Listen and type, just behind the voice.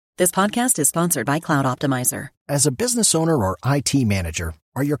This podcast is sponsored by Cloud Optimizer. As a business owner or IT manager,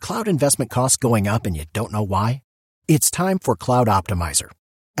 are your cloud investment costs going up and you don't know why? It's time for Cloud Optimizer.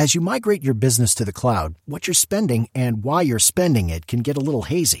 As you migrate your business to the cloud, what you're spending and why you're spending it can get a little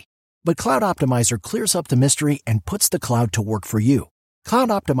hazy. But Cloud Optimizer clears up the mystery and puts the cloud to work for you. Cloud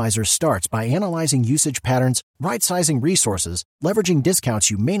Optimizer starts by analyzing usage patterns, right-sizing resources, leveraging discounts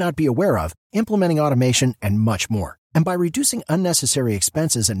you may not be aware of, implementing automation, and much more. And by reducing unnecessary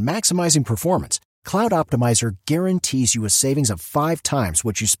expenses and maximizing performance, Cloud Optimizer guarantees you a savings of 5 times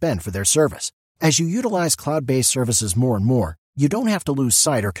what you spend for their service. As you utilize cloud-based services more and more, you don't have to lose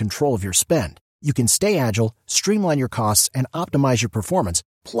sight or control of your spend. You can stay agile, streamline your costs, and optimize your performance,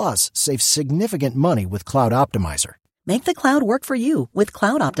 plus save significant money with Cloud Optimizer. Make the cloud work for you with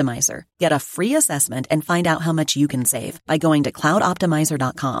Cloud Optimizer. Get a free assessment and find out how much you can save by going to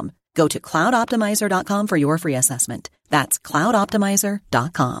cloudoptimizer.com. Go to cloudoptimizer.com for your free assessment. That's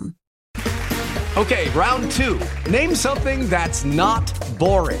cloudoptimizer.com. Okay, round 2. Name something that's not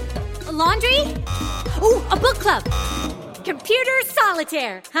boring. A laundry? Ooh, a book club. Computer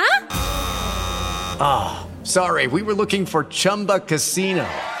solitaire, huh? Ah, sorry, we were looking for Chumba Casino.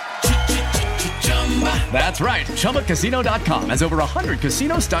 That's right, ChumbaCasino.com has over 100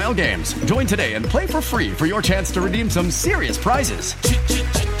 casino-style games. Join today and play for free for your chance to redeem some serious prizes.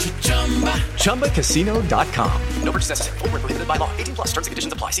 ChumbaCasino.com. No purchase necessary. Void where prohibited by law. 18+ terms and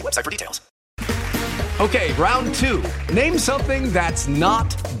conditions apply. See website for details. Okay, round 2. Name something that's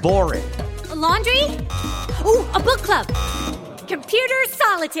not boring. A laundry? Ooh, a book club. Computer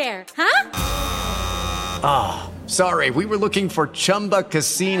solitaire, huh? Ah, sorry, we were looking for Chumba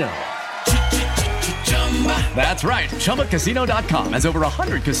Casino. That's right, ChumbaCasino.com has over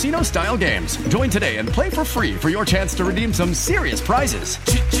 100 casino-style games. Join today and play for free for your chance to redeem some serious prizes.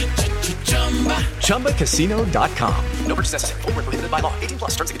 ChumbaCasino.com. No purchase necessary. Void where prohibited by law.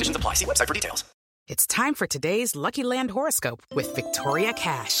 18+ terms and conditions apply. See website for details. It's time for today's Lucky Land horoscope with Victoria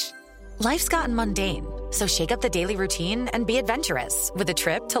Cash. Life's gotten mundane, so shake up the daily routine and be adventurous with a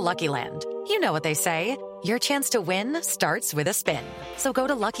trip to Lucky Land. You know what they say. Your chance to win starts with a spin. So go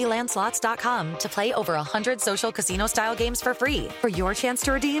to LuckyLandSlots.com to play over 100 social casino-style games for free for your chance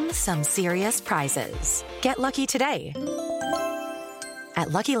to redeem some serious prizes. Get lucky today at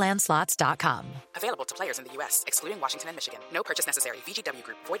LuckyLandSlots.com. Available to players in the U.S., excluding Washington and Michigan. No purchase necessary. VGW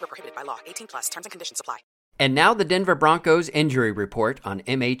Group. Void where prohibited by law. 18+. Terms and conditions apply. And now the Denver Broncos injury report on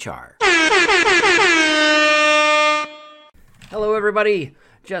MHR. Hello, everybody.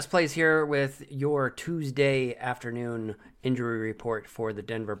 Just Plays here with your Tuesday afternoon injury report for the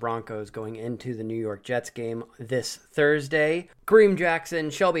Denver Broncos going into the New York Jets game this Thursday. Kareem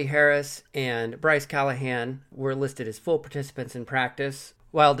Jackson, Shelby Harris, and Bryce Callahan were listed as full participants in practice,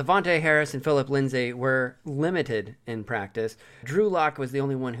 while Devontae Harris and Philip Lindsay were limited in practice. Drew Lock was the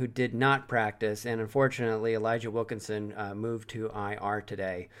only one who did not practice, and unfortunately Elijah Wilkinson moved to IR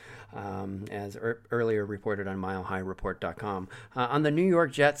today. As earlier reported on MileHighReport.com. On the New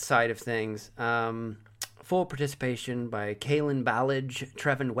York Jets side of things, full participation by Kalen Ballage,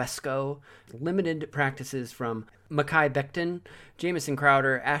 Trevin Wesco, limited practices from Mekhi Becton, Jamison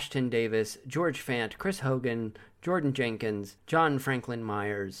Crowder, Ashton Davis, George Fant, Chris Hogan, Jordan Jenkins, John Franklin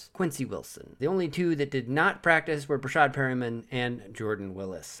Myers, Quincy Wilson. The only 2 that did not practice were Brashad Perryman and Jordan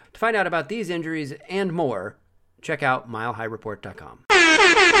Willis. To find out about these injuries and more, check out MileHighReport.com.